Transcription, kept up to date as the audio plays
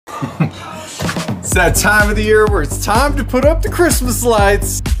It's that time of the year where it's time to put up the Christmas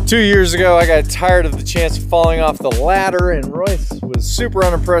lights. 2 years ago, I got tired of the chance of falling off the ladder, and Royce was super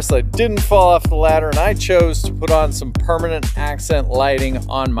unimpressed that I didn't fall off the ladder, and I chose to put on some permanent accent lighting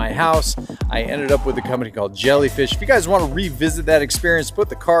on my house. I ended up with a company called JellyFish. If you guys want to revisit that experience, put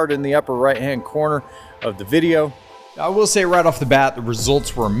the card in the upper right-hand corner of the video. I will say right off the bat, the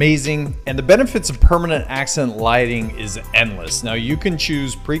results were amazing, and the benefits of permanent accent lighting is endless. Now you can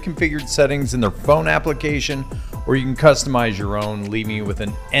choose pre-configured settings in their phone application, or you can customize your own, leaving you with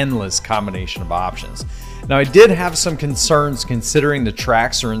an endless combination of options. Now I did have some concerns considering the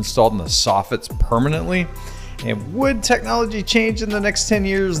tracks are installed in the soffits permanently, and would technology change in the next 10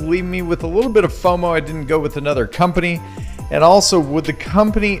 years, leave me with a little bit of FOMO I didn't go with another company, and also would the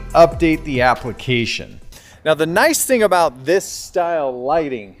company update the application? Now, the nice thing about this style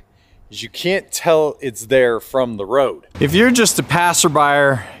lighting is you can't tell it's there from the road. If you're just a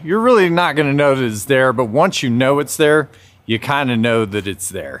passerby, you're really not gonna know that it's there, but once you know it's there, you kind of know that it's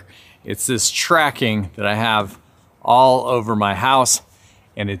there. It's this tracking that I have all over my house,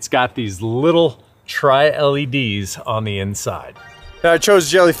 and it's got these little tri-LEDs on the inside. Now, I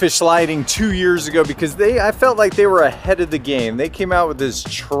chose JellyFish Lighting 2 years ago because I felt like they were ahead of the game. They came out with this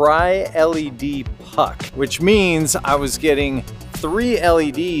tri-LED puck, which means I was getting 3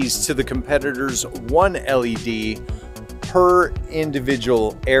 LEDs to the competitor's 1 LED per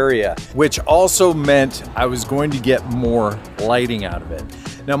individual area, which also meant I was going to get more lighting out of it.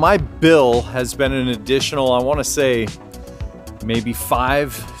 Now, my bill has been an additional, I want to say, maybe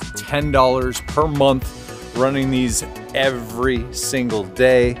 $5, $10 per month running these every single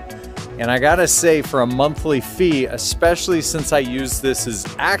day. And I gotta say, for a monthly fee, especially since I use this as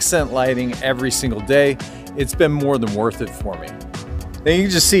accent lighting every single day, it's been more than worth it for me. Now you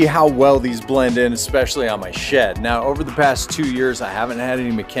can just see how well these blend in, especially on my shed. Now, over the past 2 years, I haven't had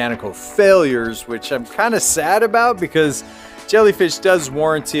any mechanical failures, which I'm kind of sad about because JellyFish does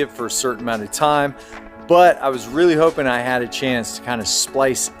warranty it for a certain amount of time. But I was really hoping I had a chance to kind of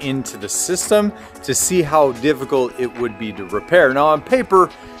splice into the system to see how difficult it would be to repair. Now on paper,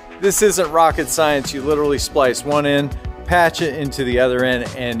 this isn't rocket science. You literally splice one end, patch it into the other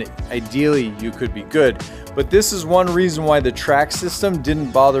end, and ideally you could be good. But this is one reason why the track system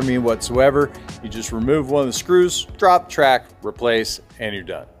didn't bother me whatsoever. You just remove one of the screws, drop the track, replace, and you're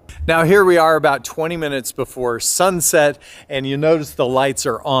done. Now here we are about 20 minutes before sunset, and you notice the lights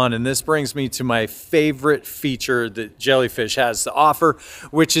are on, and this brings me to my favorite feature that JellyFish has to offer,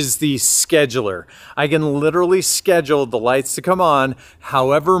 which is the scheduler. I can literally schedule the lights to come on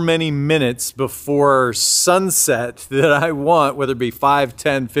however many minutes before sunset that I want, whether it be 5,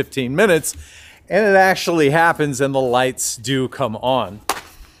 10, 15 minutes, and it actually happens and the lights do come on.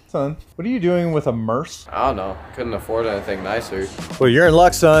 Son, what are you doing with a Merce? I don't know. Couldn't afford anything nicer. Well, you're in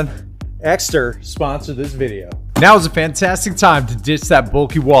luck, son. Exter sponsored this video. Now is a fantastic time to ditch that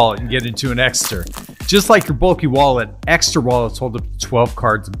bulky wallet and get into an Exter. Just like your bulky wallet, Exter wallets hold up to 12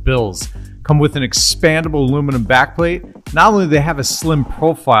 cards of bills. Come with an expandable aluminum backplate. Not only do they have a slim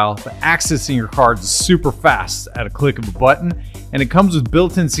profile, but accessing your cards is super fast at a click of a button, and it comes with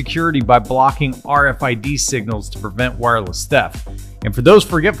built-in security by blocking RFID signals to prevent wireless theft. And for those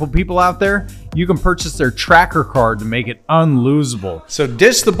forgetful people out there, you can purchase their tracker card to make it unlosable. So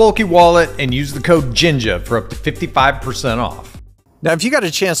ditch the bulky wallet and use the code JINJA for up to 55% off. Now, if you got a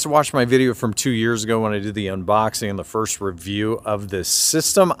chance to watch my video from 2 years ago when I did the unboxing and the first review of this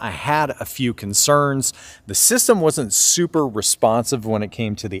system, I had a few concerns. The system wasn't super responsive when it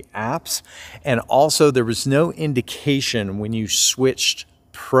came to the apps, and also there was no indication when you switched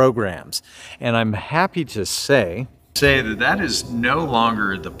programs. And I'm happy to say that is no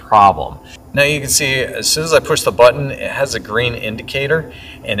longer the problem. Now you can see as soon as I push the button, it has a green indicator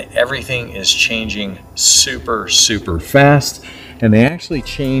and everything is changing super fast. And they actually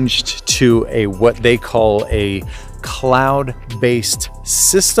changed to what they call a cloud-based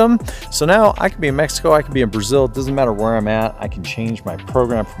system. So now I could be in Mexico, I could be in Brazil, it doesn't matter where I'm at, I can change my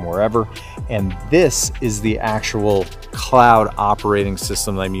program from wherever. And this is the actual cloud operating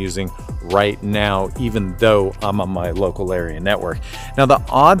system that I'm using right now, even though I'm on my local area network. Now the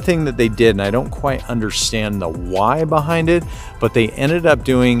odd thing that they did, and I don't quite understand the why behind it, but they ended up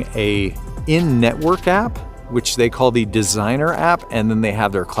doing a in-network app, which they call the designer app, and then they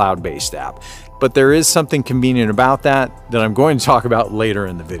have their cloud-based app. But there is something convenient about that I'm going to talk about later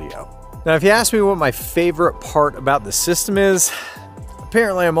in the video. Now, if you ask me what my favorite part about the system is,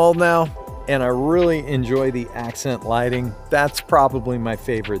 apparently I'm old now, and I really enjoy the accent lighting. That's probably my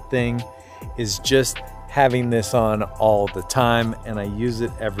favorite thing, is just having this on all the time, and I use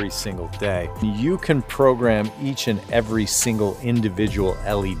it every single day. You can program each and every single individual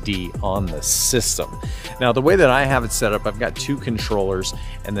LED on the system. Now, the way that I have it set up, I've got 2 controllers,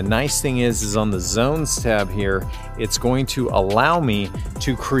 and the nice thing is on the zones tab here, it's going to allow me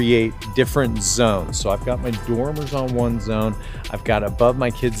to create different zones. So I've got my dormers on one zone, I've got above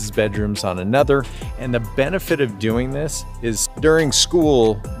my kids' bedrooms on another, and the benefit of doing this is during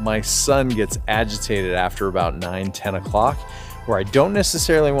school, my son gets agitated after about 9-10 o'clock, where I don't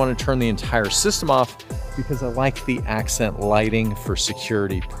necessarily want to turn the entire system off because I like the accent lighting for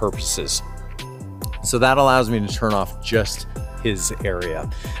security purposes. So that allows me to turn off just his area.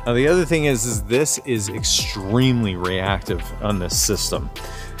 Now the other thing is this is extremely reactive on this system.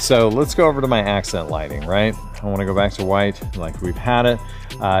 So let's go over to my accent lighting, right? I want to go back to white like we've had it.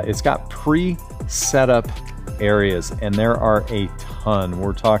 It's got pre-set up areas, and there are a ton.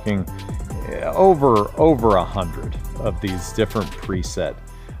 We're talking over 100 of these different preset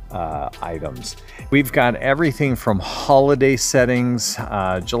items. We've got everything from holiday settings.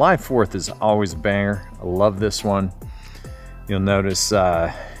 July 4th is always a banger. I love this one. You'll notice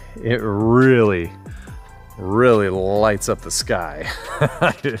it really lights up the sky.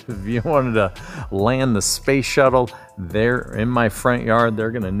 If you wanted to land the space shuttle there in my front yard,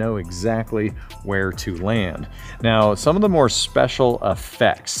 they're gonna know exactly where to land. Now, some of the more special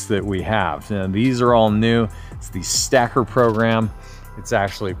effects that we have, now, these are all new. It's the stacker program. It's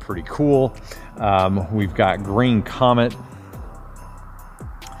actually pretty cool. We've got Green Comet.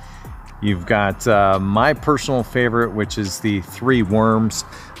 You've got my personal favorite, which is the 3 worms.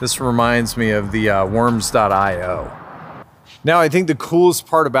 This reminds me of the worms.io. Now, I think the coolest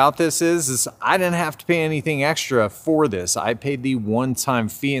part about this is I didn't have to pay anything extra for this. I paid the one-time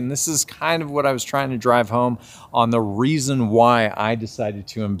fee, and this is kind of what I was trying to drive home on the reason why I decided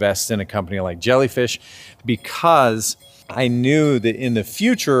to invest in a company like JellyFish, because I knew that in the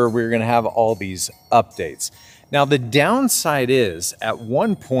future we were gonna have all these updates. Now, the downside is, at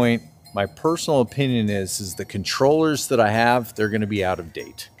one point, my personal opinion is the controllers that I have, they're gonna be out of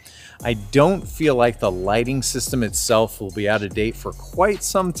date. I don't feel like the lighting system itself will be out of date for quite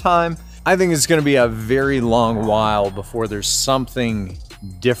some time. I think it's gonna be a very long while before there's something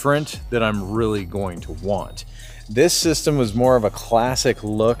different that I'm really going to want. This system was more of a classic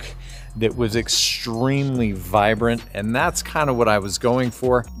look that was extremely vibrant, and that's kind of what I was going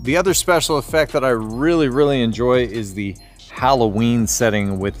for. The other special effect that I really enjoy is the Halloween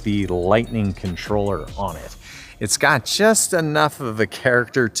setting with the lightning controller on it. It's got just enough of a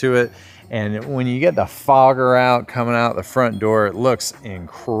character to it, and when you get the fogger out coming out the front door, it looks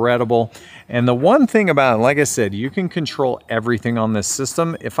incredible. And the one thing about it, like I said, you can control everything on this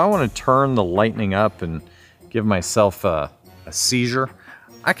system. If I want to turn the lightning up and give myself a seizure,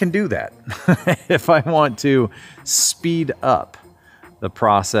 I can do that. If I want to speed up the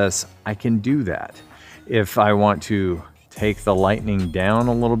process, I can do that. If I want to take the lightning down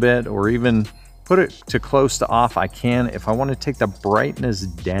a little bit or even put it to close to off, I can. If I want to take the brightness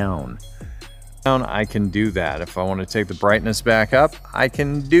down, I can do that. If I want to take the brightness back up, I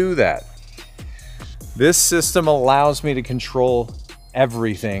can do that. This system allows me to control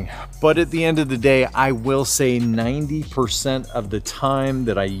everything, but at the end of the day, I will say 90% of the time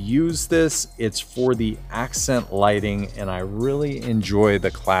that I use this, it's for the accent lighting, and I really enjoy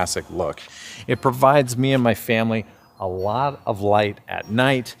the classic look. It provides me and my family a lot of light at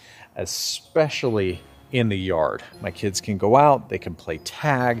night, especially in the yard. My kids can go out, they can play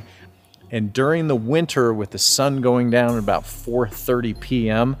tag, and during the winter with the sun going down at about 4:30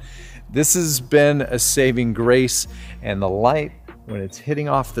 p.m., this has been a saving grace, and the light, when it's hitting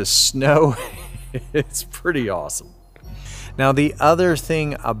off the snow, it's pretty awesome. Now, the other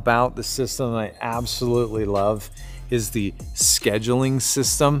thing about the system I absolutely love is the scheduling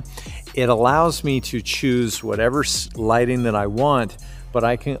system. It allows me to choose whatever lighting that I want, but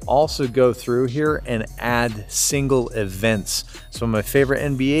I can also go through here and add single events. So my favorite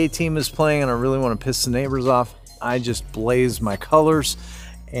NBA team is playing and I really want to piss the neighbors off, I just blaze my colors,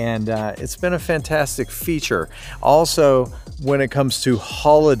 and it's been a fantastic feature. Also, when it comes to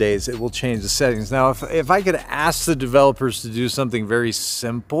holidays, it will change the settings. Now, if I could ask the developers to do something very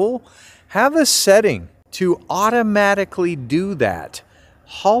simple, have a setting to automatically do that.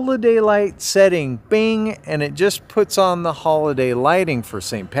 Holiday light setting, bing, and it just puts on the holiday lighting for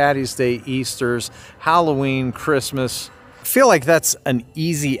St. Patty's Day, Easter's, Halloween, Christmas. I feel like that's an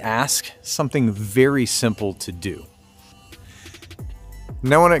easy ask, something very simple to do.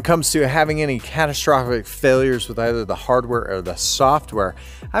 Now, when it comes to having any catastrophic failures with either the hardware or the software,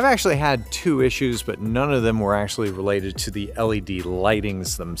 I've actually had 2 issues, but none of them were actually related to the LED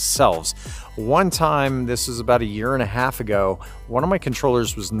lightings themselves. One time, this was about 1.5 years ago, one of my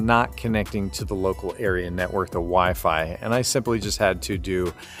controllers was not connecting to the local area network, the Wi-Fi, and I simply just had to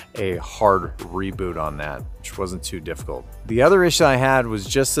do a hard reboot on that, which wasn't too difficult. The other issue I had was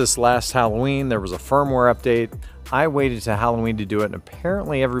just this last Halloween. There was a firmware update. I waited to Halloween to do it, and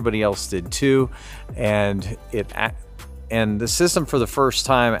apparently everybody else did too. And the system for the first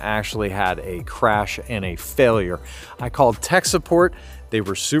time actually had a crash and a failure. I called tech support. They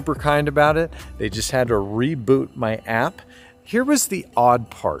were super kind about it. They just had to reboot my app. Here was the odd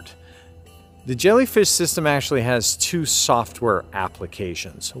part. The JellyFish system actually has 2 software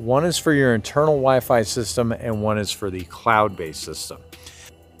applications. One is for your internal Wi-Fi system, and one is for the cloud-based system.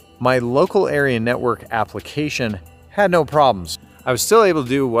 My local area network application had no problems. I was still able to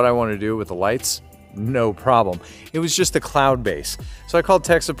do what I wanted to do with the lights, no problem. It was just the cloud base. So I called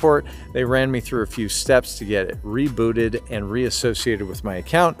tech support. They ran me through a few steps to get it rebooted and reassociated with my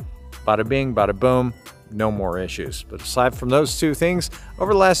account. Bada bing, bada boom, no more issues. But aside from those 2 things,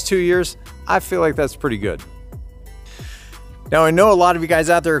 over the last 2 years, I feel like that's pretty good. Now, I know a lot of you guys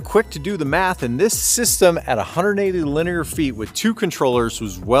out there are quick to do the math, and this system at 180 linear feet with 2 controllers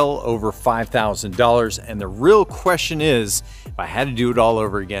was well over $5,000. And the real question is, if I had to do it all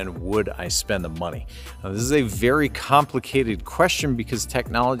over again, would I spend the money? Now, this is a very complicated question because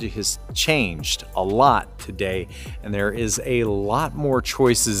technology has changed a lot today, and there is a lot more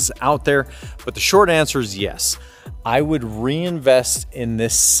choices out there. But the short answer is yes. I would reinvest in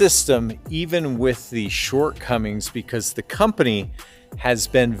this system even with the shortcomings because the company has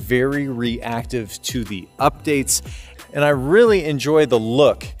been very reactive to the updates, and I really enjoy the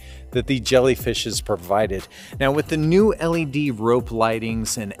look that the JellyFish has provided. Now, with the new LED rope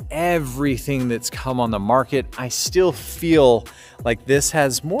lightings and everything that's come on the market, I still feel like this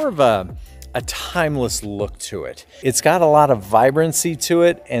has more of a timeless look to it. It's got a lot of vibrancy to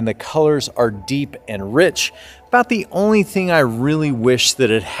it, and the colors are deep and rich. About the only thing I really wish that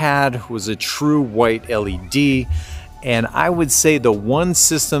it had was a true white LED. And I would say the one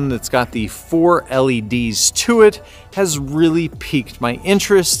system that's got the 4 LEDs to it has really piqued my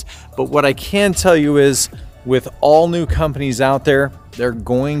interest. But what I can tell you is, with all new companies out there, they're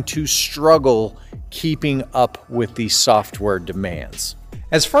going to struggle keeping up with the software demands.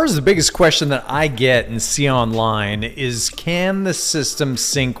 As far as the biggest question that I get and see online is, can the system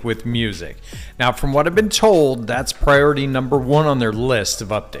sync with music? Now, from what I've been told, that's priority number 1 on their list of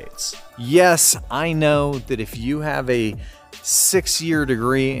updates. Yes, I know that if you have a 6-year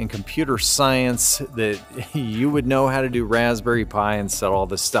degree in computer science, that you would know how to do Raspberry Pi and set all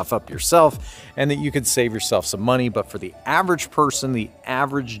this stuff up yourself, and that you could save yourself some money. But for the average person, the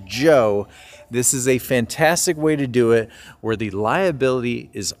average Joe, this is a fantastic way to do it where the liability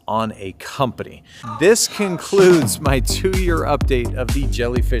is on a company. This concludes my 2-year update of the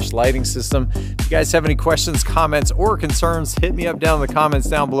JellyFish Lighting System. If you guys have any questions, comments, or concerns, hit me up down in the comments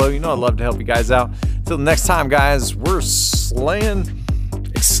down below. You know I'd love to help you guys out. Until next time, guys, we're slaying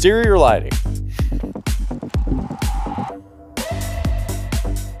exterior lighting.